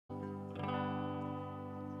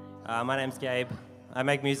My name's Gabe. I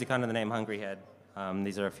make music under the name Hungry Head.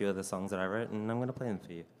 These are a few of the songs that I wrote, and I'm going to play them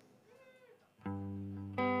for you.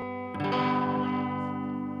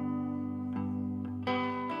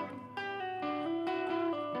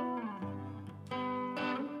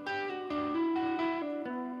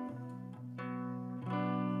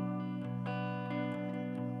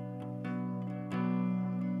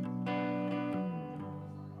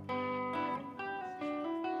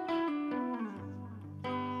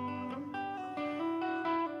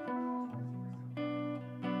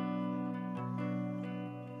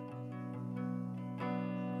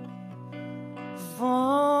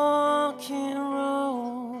 Forking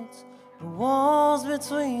roads, the walls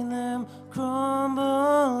between them crumbling.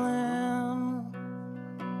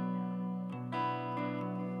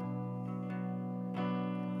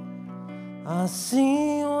 I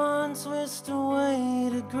see one twist away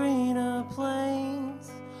to greener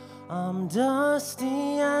plains. I'm dusty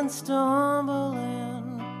and stumbling.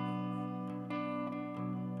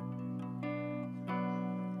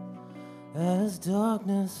 As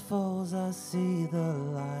darkness falls, I see the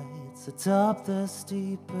lights atop the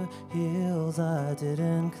steeper hills I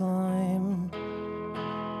didn't climb.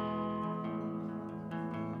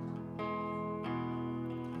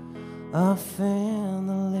 I fan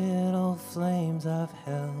the little flames I've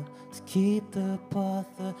held to keep the path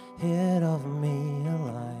ahead of me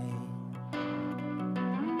alive.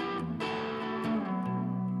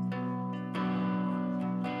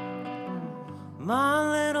 My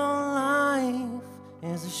little life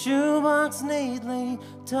is a shoebox neatly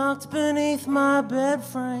tucked beneath my bed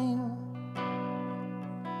frame.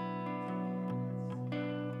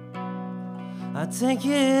 I take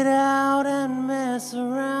it out and mess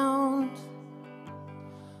around,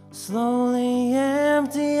 slowly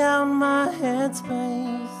empty out my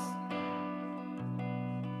headspace.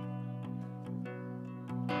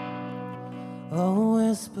 A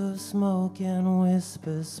whisper of smoke and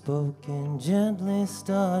whispers spoken gently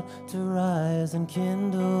start to rise and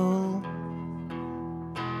kindle.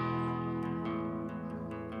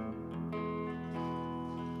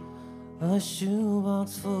 A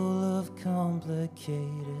shoebox full of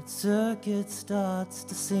complicated circuits starts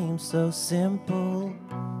to seem so simple.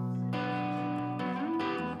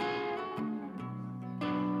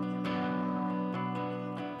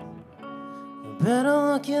 Better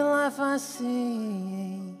looking life I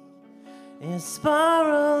see is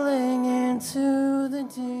spiraling into the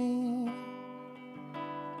deep.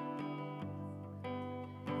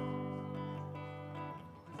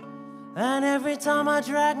 And every time I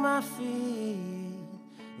drag my feet,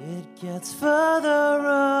 it gets further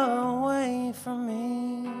away from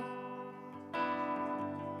me.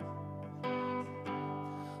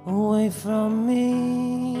 Away from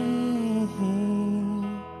me.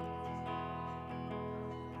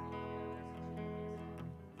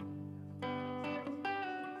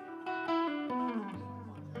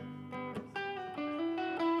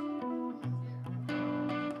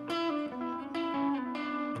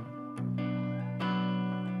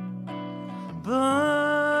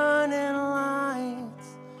 Burning lights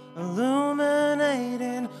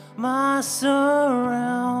illuminating my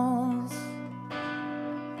surrounds.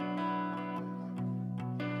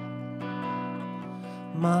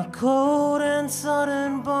 My cold and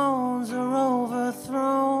sodden bones are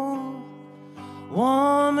overthrown.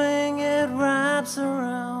 Warming it wraps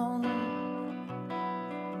around.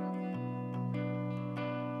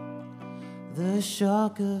 The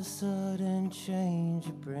shock of sudden change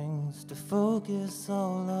it brings to focus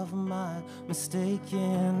all of my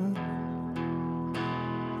mistaken.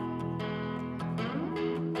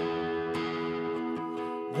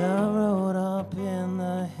 The road up in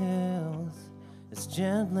the hills is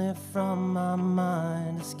gently from my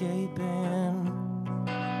mind escaping.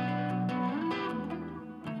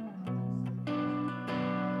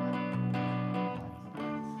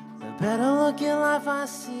 The better looking life I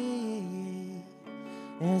see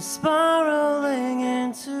is spiraling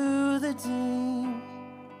into the deep.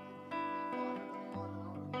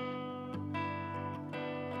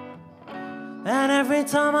 And every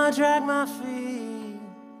time I drag my feet,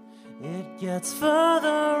 it gets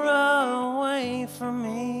further away from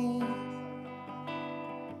me.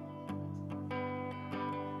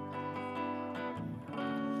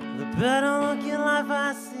 The better looking life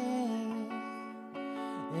I see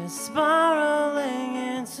is spiraling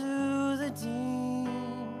into the deep.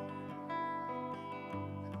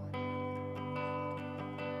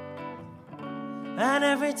 And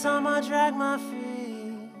every time I drag my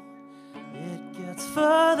feet, it gets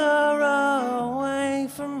further away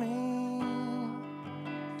from me.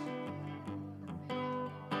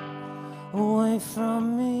 away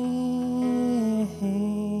from me,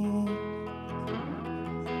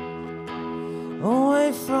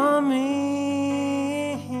 away from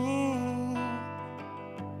me,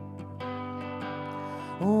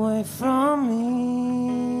 away from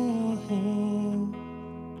me,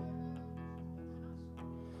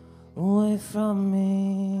 away from me.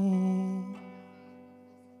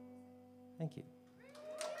 Thank you.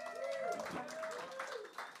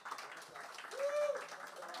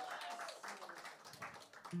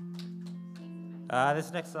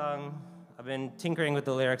 This next song, I've been tinkering with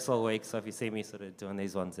the lyrics all week, so if you see me sort of doing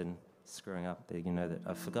these ones and screwing up, then you know that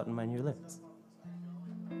I've forgotten my new lyrics.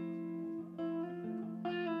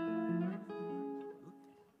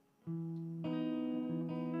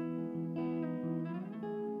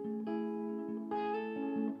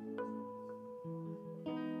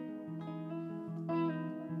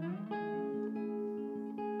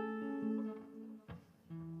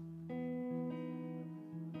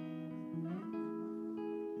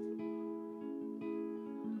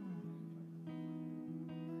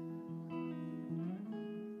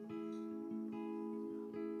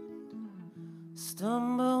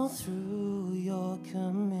 Stumble through your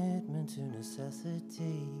commitment to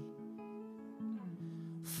necessity,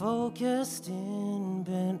 focused in,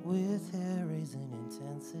 bent with hair raising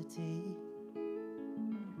intensity.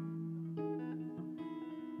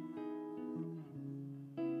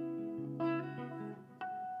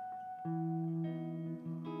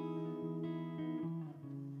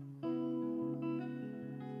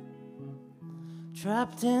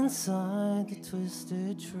 Trapped inside the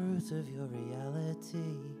twisted truth of your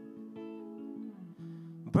reality,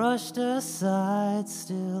 brushed aside,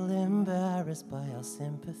 still embarrassed by our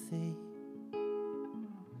sympathy.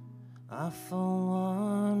 I for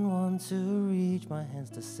one want to reach my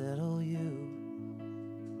hands to settle you,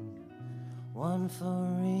 one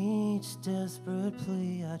for each desperate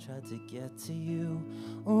plea I tried to get to you.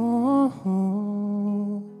 Ooh.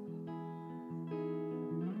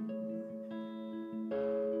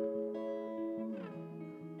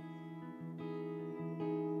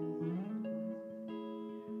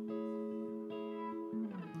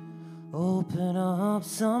 Open up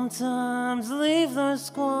sometimes, leave those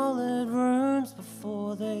squalid rooms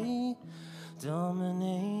before they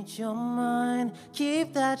dominate your mind.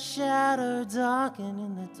 Keep that shadow darkened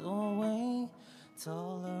in the doorway.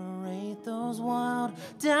 Tolerate those wild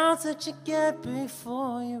doubts that you get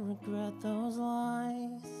before you regret those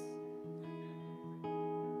lies.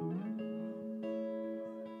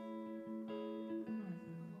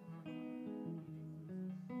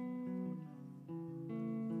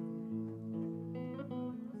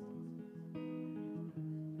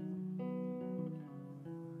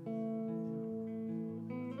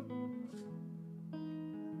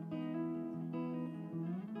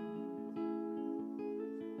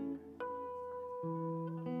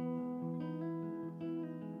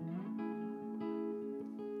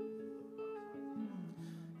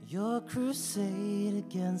 Your crusade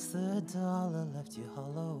against the dollar left you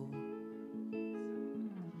hollow,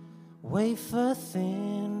 wafer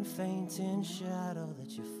thin, faint in shadow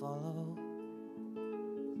that you follow.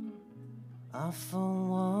 I for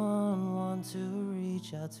one want to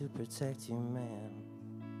reach out to protect you, man.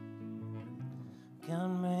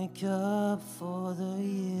 Can't make up for the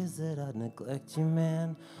years that I'd neglect you,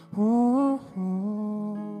 man. Ooh.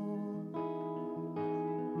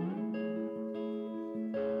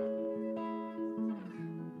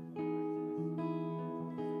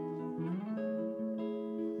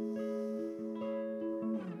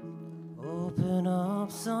 Open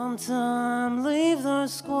up sometime, leave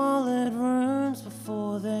those squalid rooms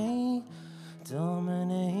before they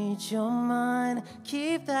dominate your mind.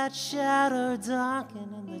 Keep that shadow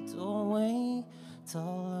darkened in the doorway.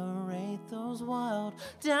 Tolerate those wild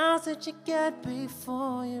doubts that you get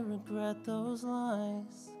before you regret those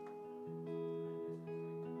lies.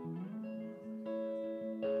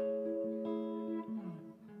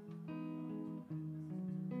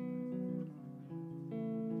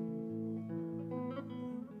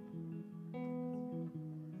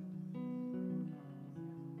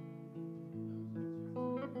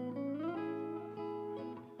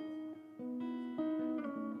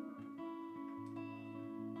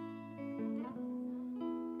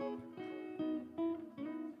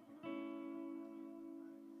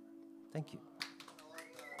 Thank you.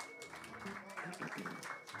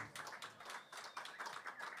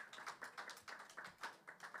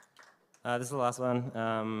 This is the last one.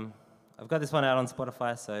 I've got this one out on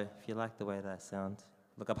Spotify, so if you like the way that I sound,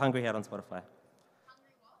 look up Hungry Head on Spotify.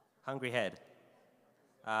 Hungry what? Hungry Head.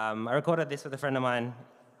 I recorded this with a friend of mine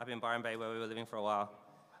up in Byron Bay where we were living for a while.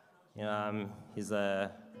 His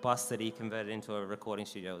bus that he converted into a recording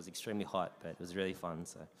studio was extremely hot, but it was really fun,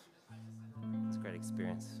 so it's a great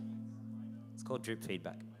experience. It's called Drip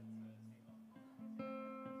Feedback.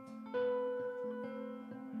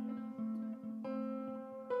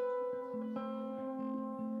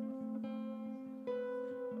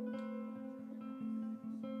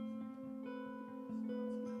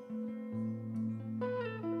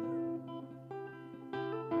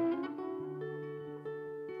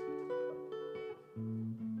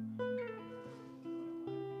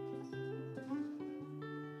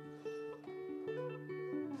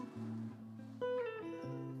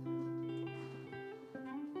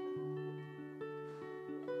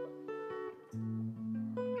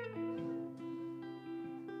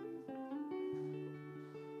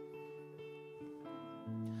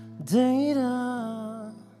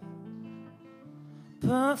 Data,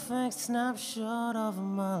 perfect snapshot of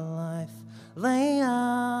my life.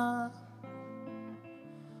 Later,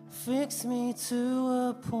 fix me to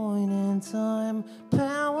a point in time.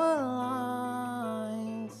 Power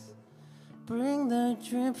lines, bring the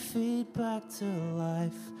drip feed back to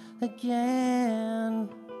life again.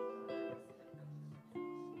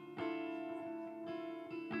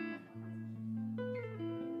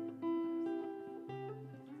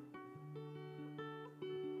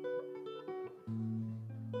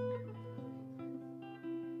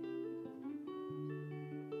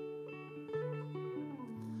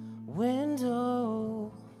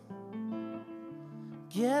 Window,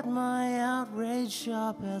 get my outrage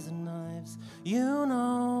sharp as knives. You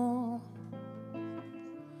know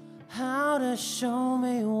how to show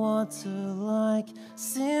me what to like.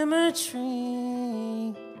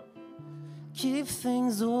 Symmetry, keep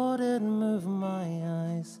things ordered, move my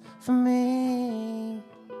eyes for me.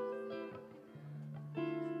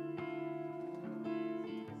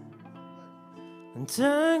 And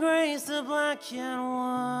turn grays to black and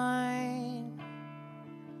white,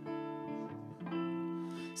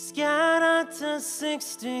 scattered to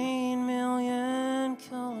 16 million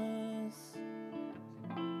colors.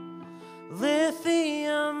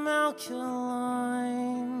 Lithium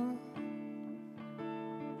alkaline,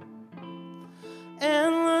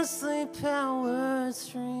 endlessly powered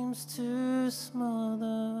streams to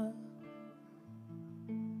smother.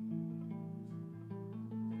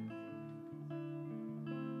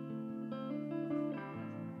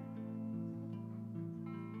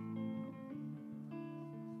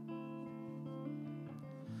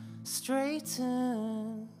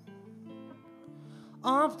 Straighten,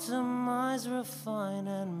 optimize, refine,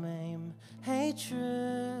 and maim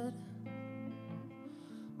hatred.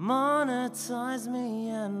 Monetize me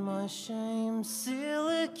and my shame.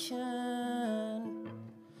 Silicon,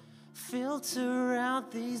 filter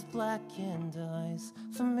out these blackened eyes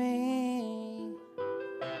for me.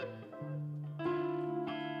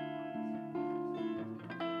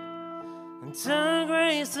 And turn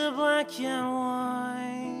grays to black and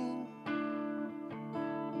white,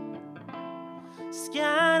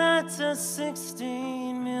 scattered to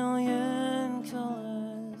 16 million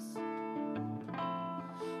colors.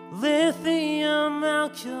 Lithium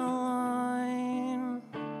alkaline,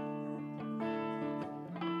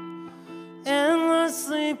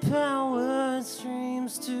 endlessly powered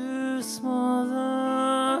streams to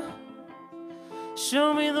smother.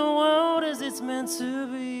 Show me the world as it's meant to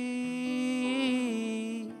be.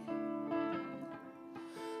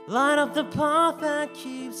 Light up the path that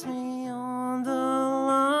keeps me on the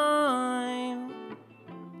line.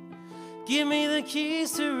 Give me the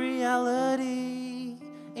keys to reality.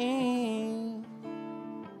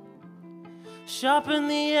 Sharpen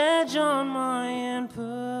the edge on my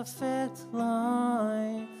imperfect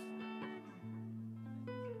life.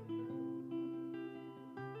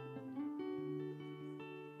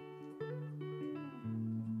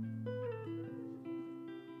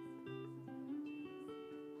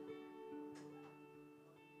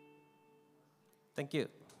 Thank you.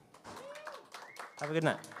 Have a good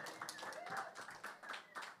night.